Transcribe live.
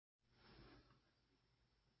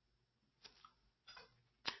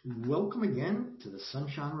Welcome again to the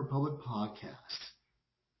Sunshine Republic podcast.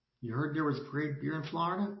 You heard there was great beer in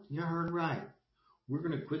Florida? You heard right. We're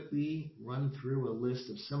going to quickly run through a list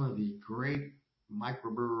of some of the great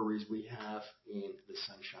microbreweries we have in the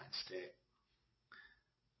Sunshine State.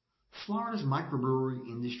 Florida's microbrewery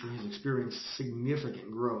industry has experienced significant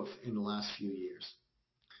growth in the last few years.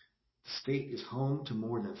 The state is home to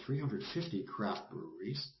more than 350 craft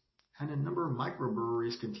breweries, and the number of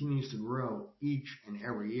microbreweries continues to grow each and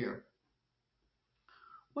every year.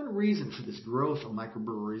 One reason for this growth of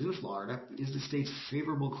microbreweries in Florida is the state's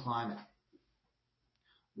favorable climate.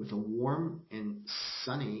 With a warm and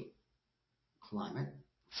sunny climate,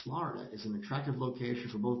 Florida is an attractive location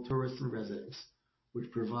for both tourists and residents, which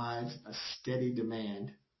provides a steady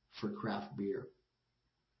demand for craft beer.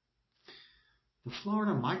 The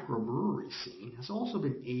Florida microbrewery scene has also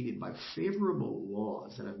been aided by favorable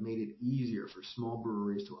laws that have made it easier for small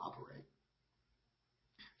breweries to operate.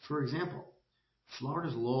 For example,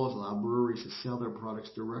 Florida's laws allow breweries to sell their products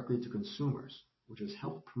directly to consumers, which has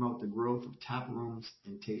helped promote the growth of tap rooms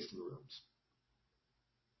and tasting rooms.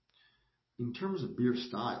 In terms of beer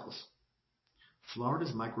styles,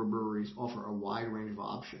 Florida's microbreweries offer a wide range of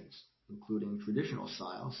options, including traditional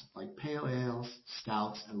styles like pale ales,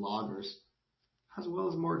 stouts, and lagers, as well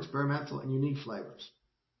as more experimental and unique flavors.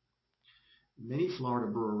 Many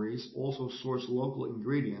Florida breweries also source local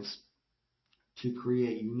ingredients to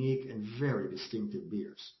create unique and very distinctive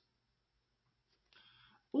beers.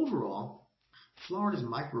 Overall, Florida's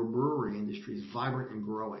microbrewery industry is vibrant and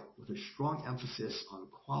growing, with a strong emphasis on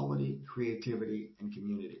quality, creativity, and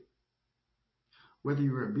community. Whether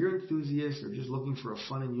you're a beer enthusiast or just looking for a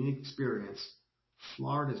fun and unique experience,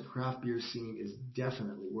 Florida's craft beer scene is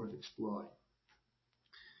definitely worth exploring.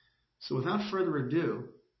 So without further ado,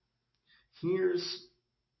 here's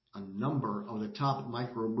a number of the top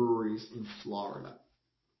microbreweries in Florida.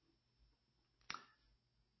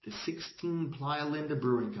 The 16 Playa Linda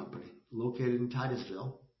Brewing Company, located in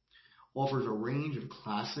Titusville, offers a range of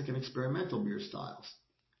classic and experimental beer styles,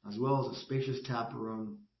 as well as a spacious tap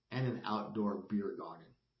room and an outdoor beer garden.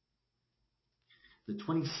 The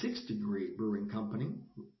 26 Degree Brewing Company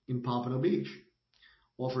in Pompano Beach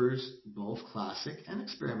offers both classic and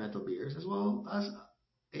experimental beers, as well as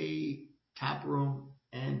a tap room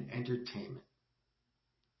and entertainment.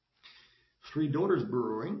 Three Daughters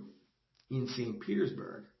Brewing in St.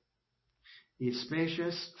 Petersburg is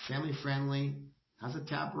spacious, family-friendly, has a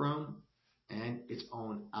tap room, and its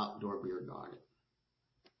own outdoor beer garden.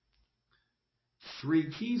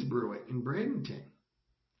 Three Keys Brewing in Bradenton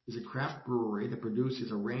is a craft brewery that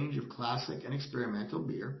produces a range of classic and experimental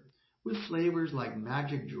beer with flavors like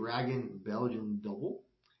Magic Dragon Belgian Double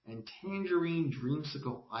and Tangerine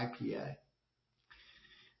Dreamsicle IPA.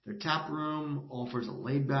 Their tap room offers a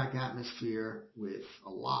laid-back atmosphere with a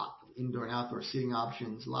lot of indoor and outdoor seating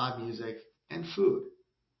options, live music, and food.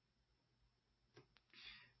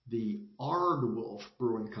 The Ardwolf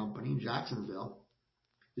Brewing Company in Jacksonville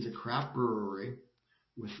is a craft brewery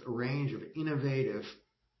with a range of innovative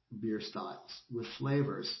beer styles with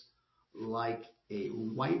flavors like a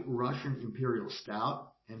White Russian Imperial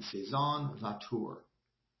Stout and Saison Vatour.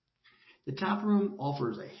 The tap room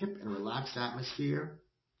offers a hip and relaxed atmosphere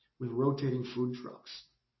with rotating food trucks.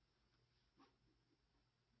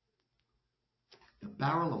 The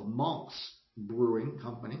Barrel of Monks Brewing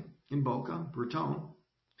Company in Boca Raton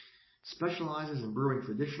specializes in brewing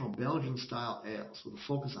traditional Belgian-style ales with a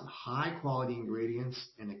focus on high-quality ingredients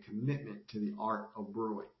and a commitment to the art of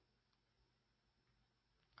brewing.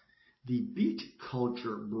 The Beet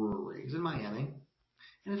Culture Brewery is in Miami,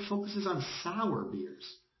 and it focuses on sour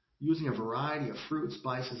beers, using a variety of fruit,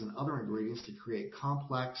 spices, and other ingredients to create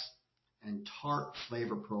complex and tart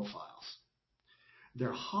flavor profiles.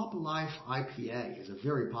 Their Hop Life IPA is a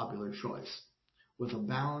very popular choice, with a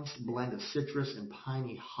balanced blend of citrus and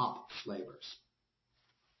piney hop flavors.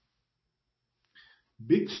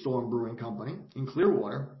 Big Storm Brewing Company in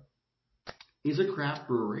Clearwater is a craft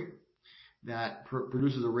brewery that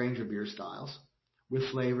produces a range of beer styles with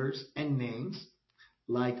flavors and names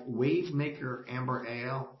like Wavemaker Amber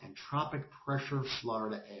Ale and Tropic Pressure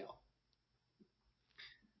Florida Ale.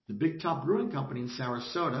 The Big Top Brewing Company in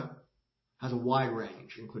Sarasota has a wide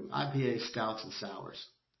range, including IPAs, stouts, and sours.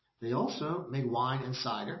 They also make wine and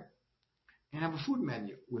cider and have a food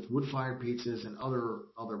menu with wood-fired pizzas and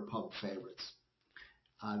other pub favorites.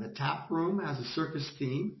 The tap room has a circus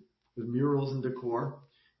theme with murals and decor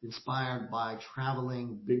inspired by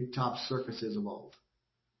traveling Big Top circuses of old.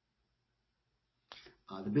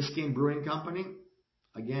 The Biscayne Brewing Company,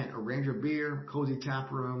 again, a range of beer, cozy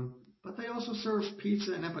tap room, but they also serve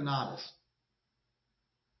pizza and empanadas.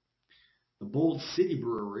 The Bold City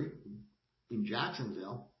Brewery in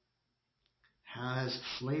Jacksonville has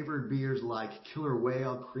flavored beers like Killer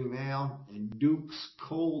Whale Cream Ale and Duke's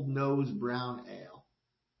Cold Nose Brown Ale.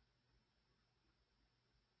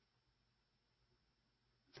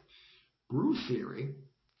 Brew Theory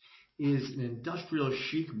is an industrial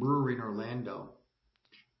chic brewery in Orlando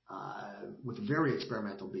with very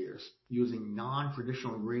experimental beers using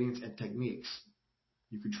non-traditional ingredients and techniques.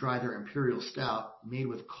 You could try their Imperial Stout made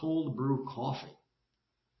with cold brew coffee.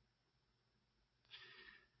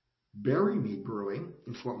 Berry Mead Brewing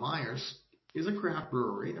in Fort Myers is a craft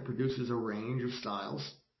brewery that produces a range of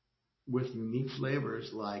styles with unique flavors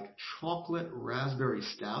like chocolate raspberry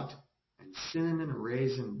stout and cinnamon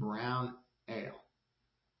raisin brown ale.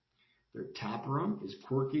 Their tap room is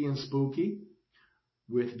quirky and spooky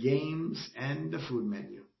with games and a food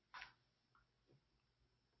menu.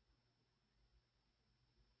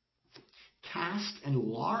 Cask and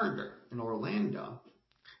Larder in Orlando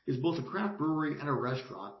is both a craft brewery and a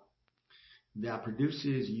restaurant that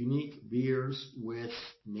produces unique beers with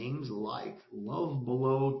names like Love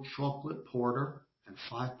Below Chocolate Porter and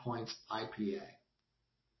 5 Points IPA.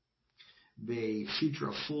 They feature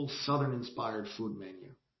a full Southern-inspired food menu.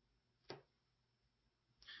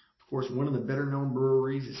 Of course, one of the better-known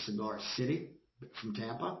breweries is Cigar City from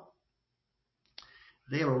Tampa.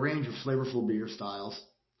 They have a range of flavorful beer styles.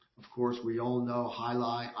 Of course, we all know High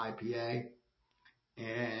Life IPA,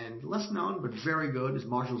 and less known but very good is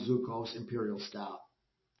Marshall Zucco's Imperial Stout.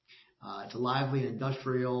 It's a lively and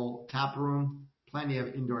industrial tap room, plenty of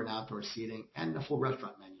indoor and outdoor seating, and a full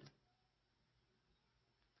restaurant menu.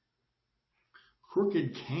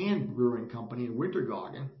 Crooked Can Brewing Company in Winter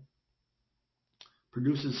Garden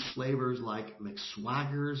produces flavors like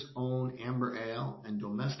McSwagger's Own Amber Ale and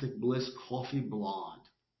Domestic Bliss Coffee Blonde.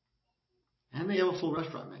 And they have a full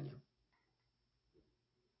restaurant menu.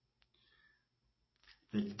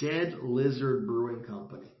 The Dead Lizard Brewing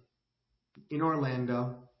Company in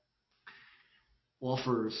Orlando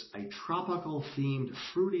offers a tropical themed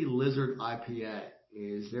Fruity Lizard IPA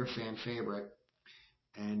is their fan favorite,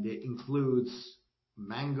 and it includes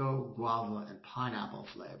mango, guava, and pineapple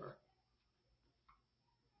flavor.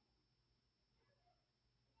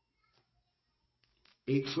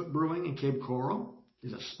 Eightfoot Brewing in Cape Coral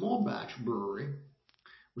is a small batch brewery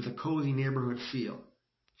with a cozy neighborhood feel.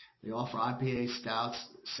 They offer IPA, stouts,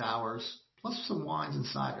 sours, plus some wines and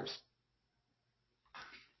ciders.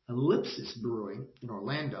 Ellipsis Brewing in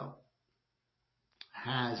Orlando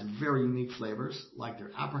has very unique flavors like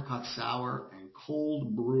their apricot sour and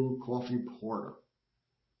cold brew coffee porter.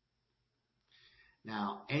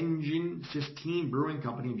 Now, Engine 15 Brewing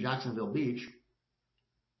Company in Jacksonville Beach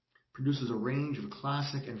produces a range of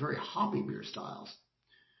classic and very hoppy beer styles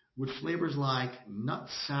with flavors like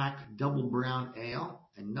Nutsack Double Brown Ale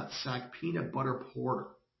and Nutsack Peanut Butter Porter.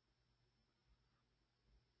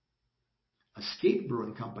 Escape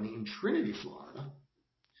Brewing Company in Trinity, Florida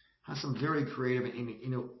has some very creative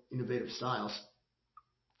and innovative styles,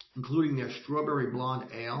 including their Strawberry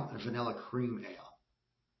Blonde Ale and Vanilla Cream Ale.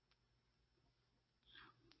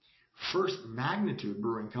 First Magnitude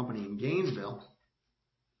Brewing Company in Gainesville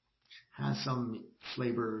has some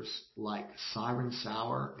flavors like Siren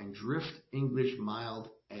Sour and Drift English Mild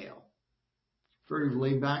Ale. Very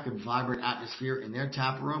laid back and vibrant atmosphere in their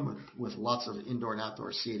tap room with lots of indoor and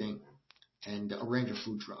outdoor seating and a range of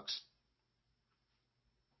food trucks.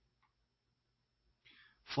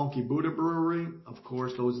 Funky Buddha Brewery, of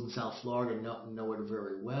course, those in South Florida know it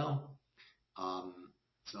very well.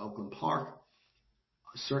 It's in Oakland Park.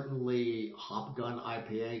 Certainly, Hop Gun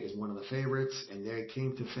IPA is one of the favorites, and they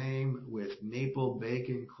came to fame with Maple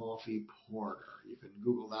Bacon Coffee Porter. You can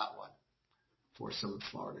Google that one for some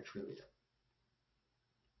Florida trivia.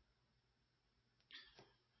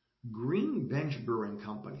 Green Bench Brewing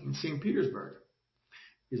Company in St. Petersburg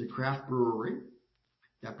is a craft brewery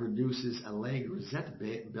that produces a Le Grisette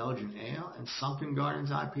Belgian Ale and Sunken Gardens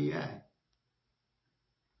IPA.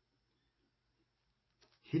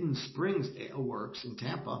 Hidden Springs Ale Works in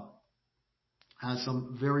Tampa has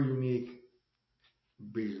some very unique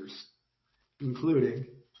beers, including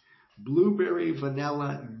Blueberry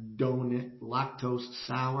Vanilla Donut Lactose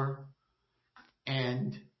Sour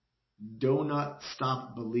and Donut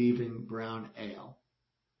Stop Believing Brown Ale.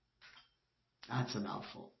 That's a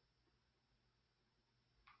mouthful.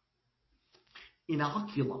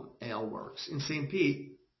 Inoculum Ale Works in St.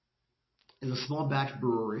 Pete is a small batch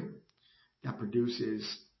brewery that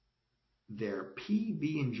produces their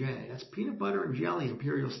PB&J. That's Peanut Butter and Jelly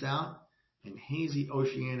Imperial Stout and Hazy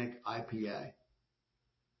Oceanic IPA.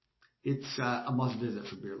 It's a must visit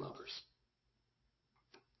for beer lovers.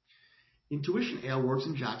 Intuition Ale Works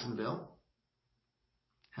in Jacksonville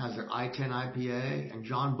has their I-10 IPA and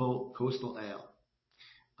John Bolt Coastal Ale.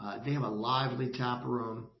 They have a lively tap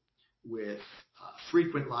room with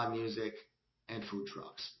frequent live music and food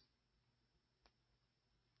trucks.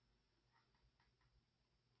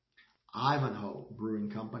 Ivanhoe Brewing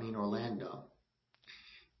Company in Orlando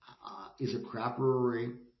is a craft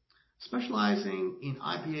brewery specializing in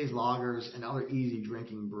IPAs, lagers, and other easy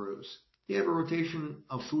drinking brews. They have a rotation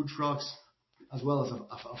of food trucks as well as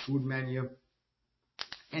a food menu,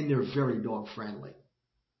 and they're very dog friendly.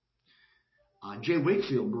 J.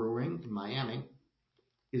 Wakefield Brewing in Miami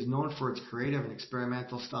is known for its creative and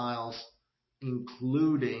experimental styles,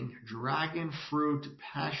 including Dragon Fruit,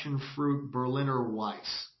 Passion Fruit, Berliner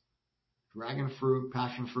Weiss. Dragon Fruit,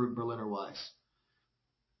 Passion Fruit, Berliner Weiss.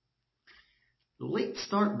 The Late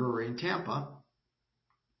Start Brewery in Tampa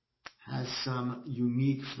has some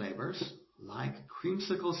unique flavors like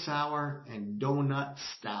creamsicle sour and donut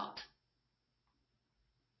stout.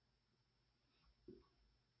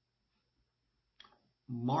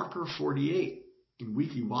 Marker 48 in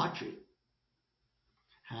Weeki Wachee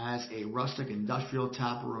has a rustic industrial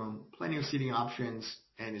tap room, plenty of seating options,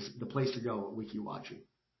 and is the place to go at Weeki Wachee.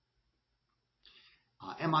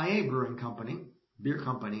 MIA Brewing Company, beer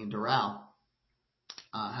company in Doral,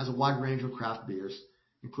 has a wide range of craft beers,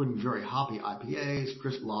 including very hoppy IPAs,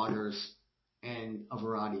 crisp lagers, and a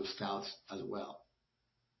variety of stouts as well.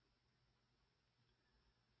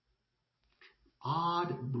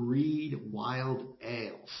 Odd Breed Wild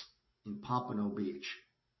Ales in Pompano Beach.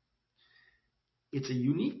 It's a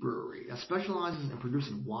unique brewery that specializes in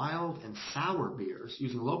producing wild and sour beers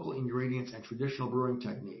using local ingredients and traditional brewing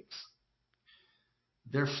techniques.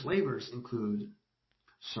 Their flavors include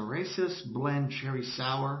Sorasis Blend Cherry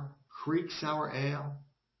Sour, Creek Sour Ale.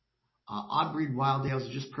 Odd Breed Wild Ales is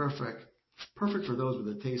just perfect for those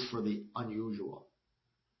with a taste for the unusual.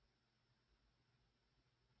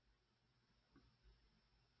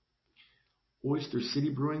 Oyster City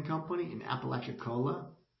Brewing Company in Apalachicola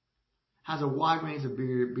has a wide range of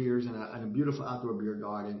beers and a beautiful outdoor beer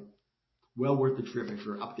garden. Well worth the trip if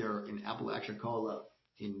you're up there in Apalachicola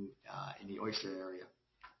in the Oyster area.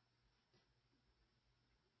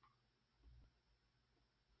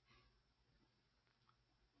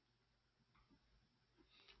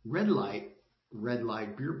 Red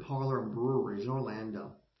Light Beer Parlor and Breweries in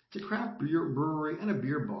Orlando. It's a craft beer brewery and a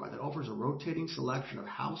beer bar that offers a rotating selection of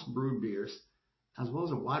house brewed beers as well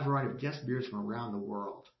as a wide variety of guest beers from around the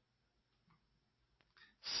world.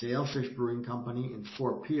 Sailfish Brewing Company in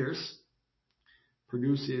Fort Pierce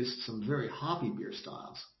produces some very hoppy beer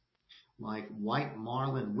styles like White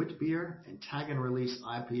Marlin Wit Beer and Tag and Release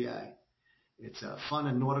IPA. It's a fun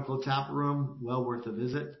and nautical tap room, well worth a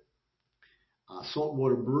visit.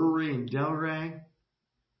 Saltwater Brewery in Delray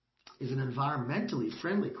is an environmentally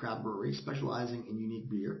friendly craft brewery specializing in unique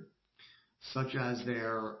beer, such as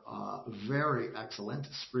their very excellent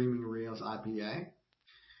Screaming Reels IPA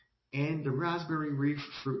and the Raspberry Reef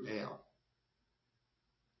Fruit Ale.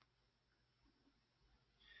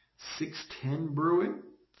 610 Brewing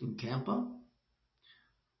in Tampa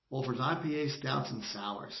offers IPAs, stouts, and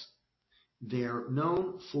sours. They're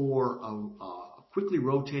known for a quickly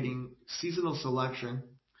rotating seasonal selection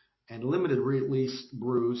and limited release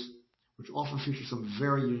brews, which often feature some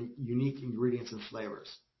very unique ingredients and flavors.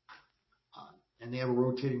 And they have a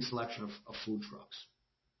rotating selection of food trucks.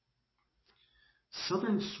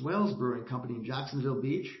 Southern Swells Brewing Company in Jacksonville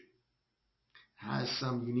Beach has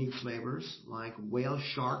some unique flavors like Whale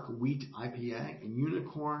Shark Wheat IPA and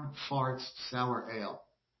Unicorn Farts Sour Ale.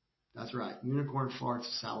 That's right, Unicorn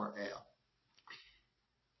Farts Sour Ale.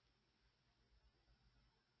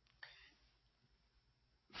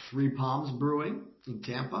 Three Palms Brewing in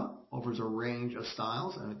Tampa offers a range of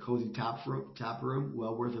styles and a cozy tap room,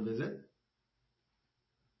 well worth a visit.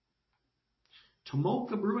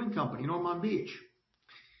 Tomolka Brewing Company in Ormond Beach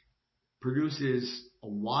produces a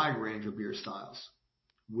wide range of beer styles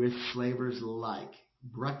with flavors like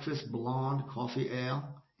Breakfast Blonde Coffee Ale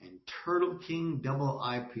and Turtle King Double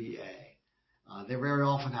IPA. They very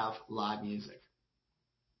often have live music.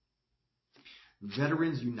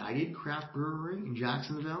 Veterans United Craft Brewery in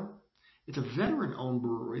Jacksonville. It's a veteran-owned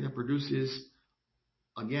brewery that produces,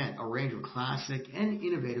 again, a range of classic and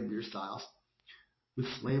innovative beer styles with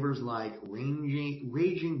flavors like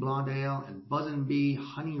Raging Blonde Ale and Buzzin' Bee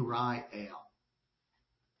Honey Rye Ale.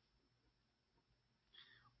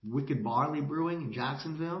 Wicked Barley Brewing in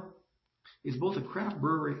Jacksonville is both a craft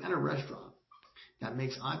brewery and a restaurant that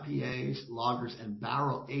makes IPAs, lagers, and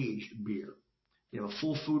barrel-aged beer. They have a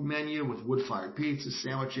full food menu with wood-fired pizzas,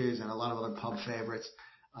 sandwiches, and a lot of other pub favorites.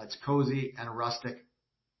 It's cozy and rustic.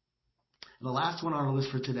 And the last one on our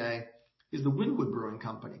list for today is the Wynwood Brewing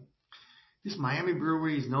Company. This Miami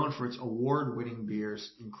brewery is known for its award-winning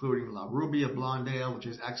beers, including La Rubia Blonde Ale, which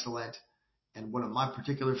is excellent, and one of my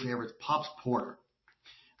particular favorites, Pops Porter.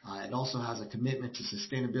 It also has a commitment to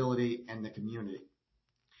sustainability and the community.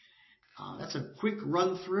 That's a quick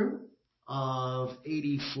run-through of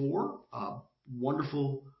 84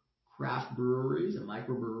 wonderful craft breweries and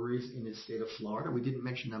microbreweries in the state of Florida. We didn't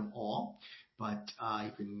mention them all, but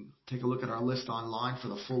you can take a look at our list online for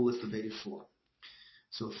the full list of 84.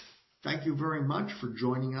 So thank you very much for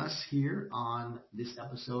joining us here on this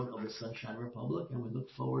episode of the Sunshine Republic, and we look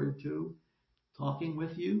forward to talking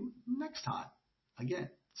with you next time. Again,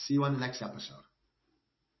 see you on the next episode.